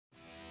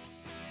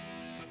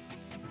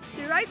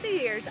Throughout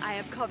the years, I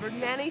have covered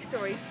many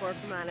stories for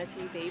Fermanagh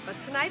TV, but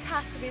tonight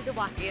has to be the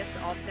wackiest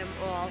of them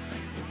all.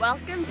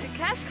 Welcome to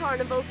Kesh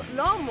Carnival's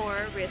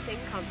Lawnmower racing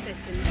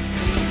competition.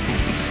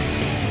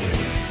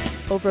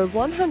 Over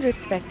 100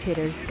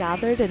 spectators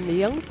gathered in the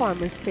young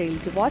farmers'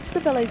 field to watch the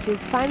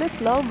village's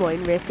finest lawn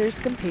mowing racers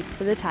compete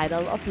for the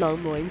title of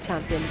lawn mowing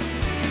champion.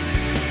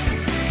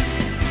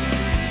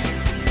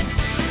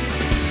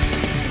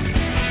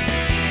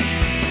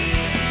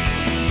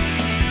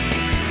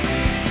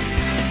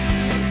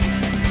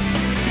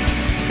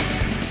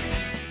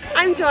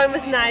 I'm joined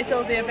with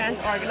Nigel, the event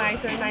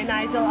organiser. Now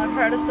Nigel, I've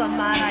heard of some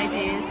mad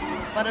ideas,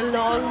 but a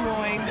lawn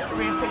mowing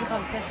racing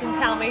competition.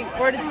 Tell me,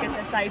 where did you get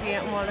this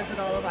idea and what is it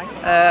all about?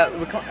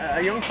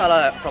 A young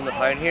fella from the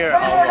town here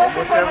on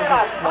Lawnmower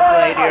Services came up with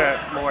the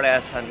idea more or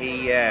less, and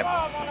he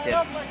said,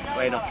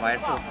 why not try it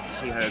to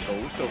see how it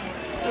goes. So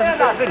it was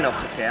a good enough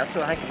success,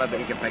 so I think maybe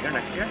it'll get bigger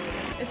next year.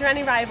 Is there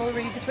any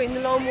rivalry between the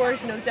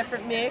lawnmowers, you know,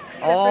 different makes?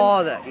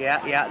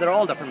 Yeah, they're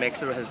all different makes.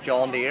 There was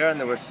John Deere and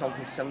there was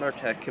something similar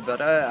to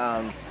Kubota,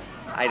 and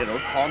I don't know,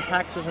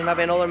 Contax was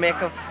maybe another make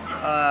of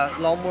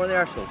lawnmower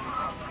there, so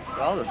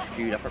well, there's a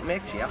few different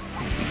makes, yeah.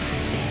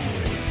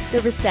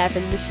 There were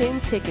 7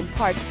 machines taking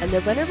part and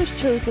the winner was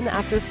chosen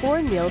after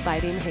 4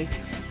 nail-biting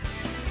heats.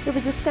 There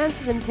was a sense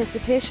of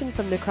anticipation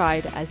from the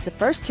crowd as the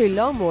first 2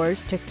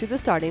 lawnmowers took to the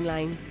starting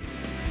line.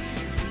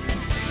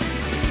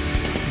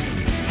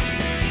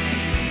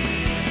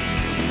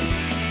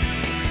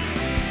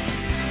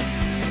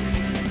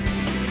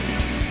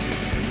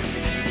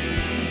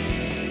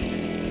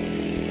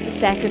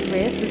 The second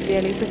race was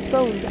nearly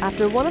postponed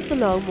after one of the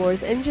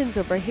lawnmower's engines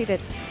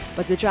overheated,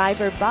 but the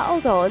driver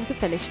battled on to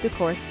finish the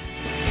course.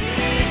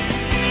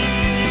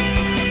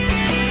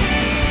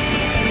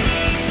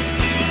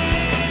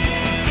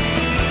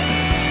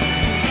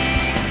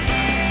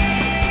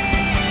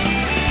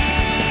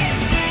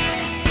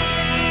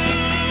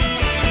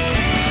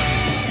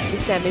 The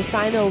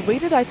semi-final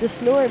weeded out the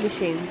slower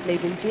machines,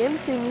 leaving James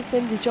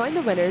Stevenson to join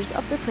the winners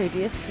of the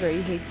previous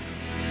 3 heats.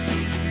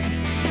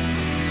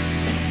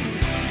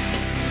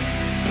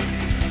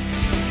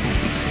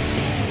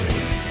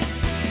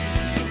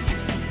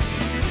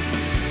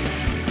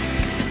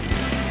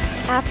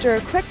 After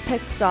a quick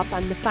pit stop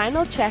and the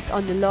final check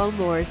on the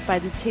lawnmowers by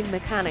the team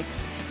mechanics,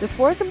 the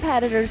 4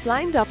 competitors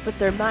lined up with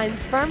their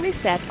minds firmly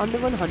set on the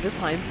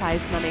 £100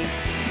 prize money.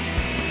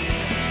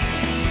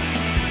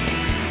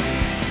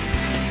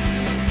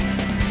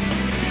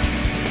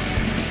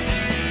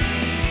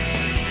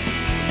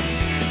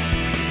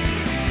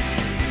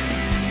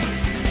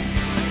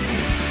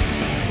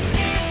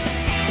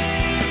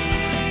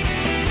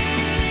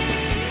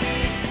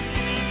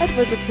 It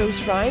was a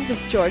close round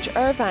with George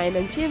Irvine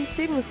and James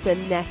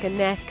Stevenson neck and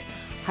neck.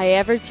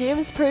 However,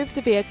 James proved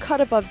to be a cut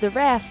above the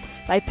rest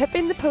by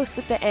pipping the post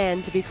at the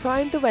end to be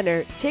crowned the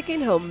winner,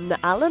 taking home the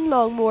Aislinn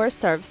Lawnmower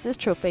Services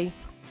trophy.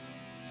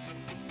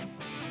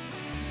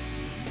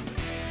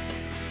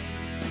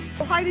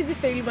 How did you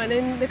feel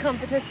winning the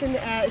competition?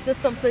 Is this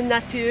something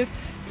that you've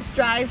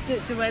strived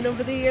to win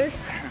over the years?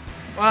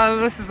 Well,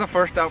 this is the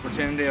first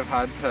opportunity I've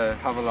had to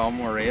have a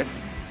lawnmower race.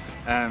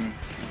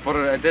 But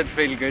it did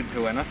feel good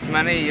to win it.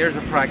 Many years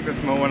of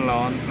practice mowing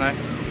lawns now.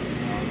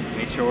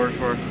 My chores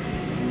were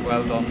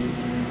well done.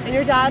 And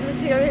your dad was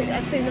here,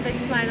 I've seen a big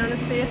smile on his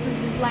face. Was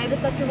he delighted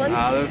that you won?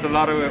 There was a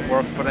lot of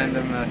work put into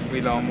the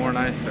wee lawnmower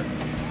now. So.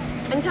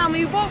 And tell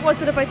me, what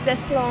was it about this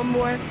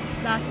lawnmower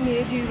that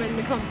made you win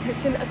the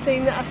competition? I've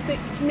seen a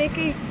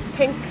snaky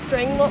pink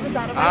string, what was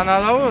that about?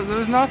 No, there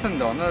was nothing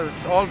done.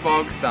 It's all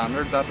bog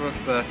standard. That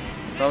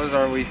was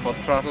our wee foot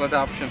throttle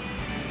adaptation,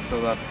 so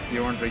that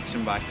you weren't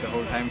reaching back the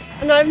whole time.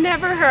 And I've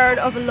never heard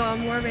of a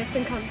lawnmower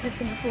racing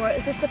competition before.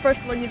 Is this the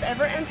first one you've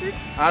ever entered?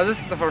 This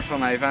is the first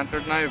one I've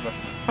entered now, but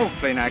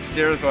hopefully next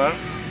year as well.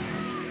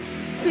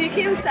 So you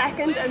came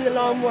second in the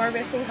lawnmower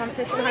racing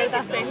competition. How did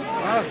that feel?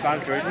 Well, it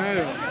felt good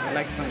now. I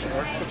like to finish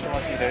first, but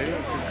what you do, you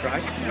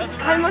crash.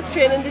 How much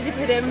training did you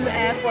put in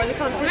for the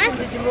competition?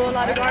 Did you mow a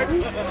lot of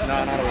gardens? No,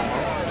 not a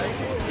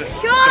lot. Just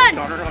Sean!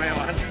 jumped on it when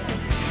I went.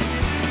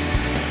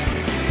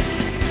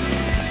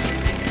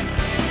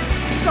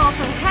 It's all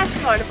from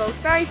Kesh Carnival's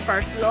very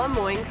first lawn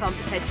mowing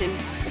competition.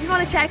 If you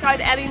want to check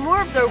out any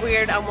more of their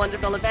weird and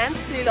wonderful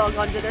events, do log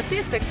on to their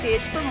Facebook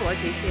page for more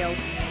details.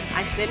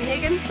 Aislinn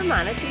Hagan,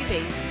 Fermanagh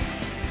TV.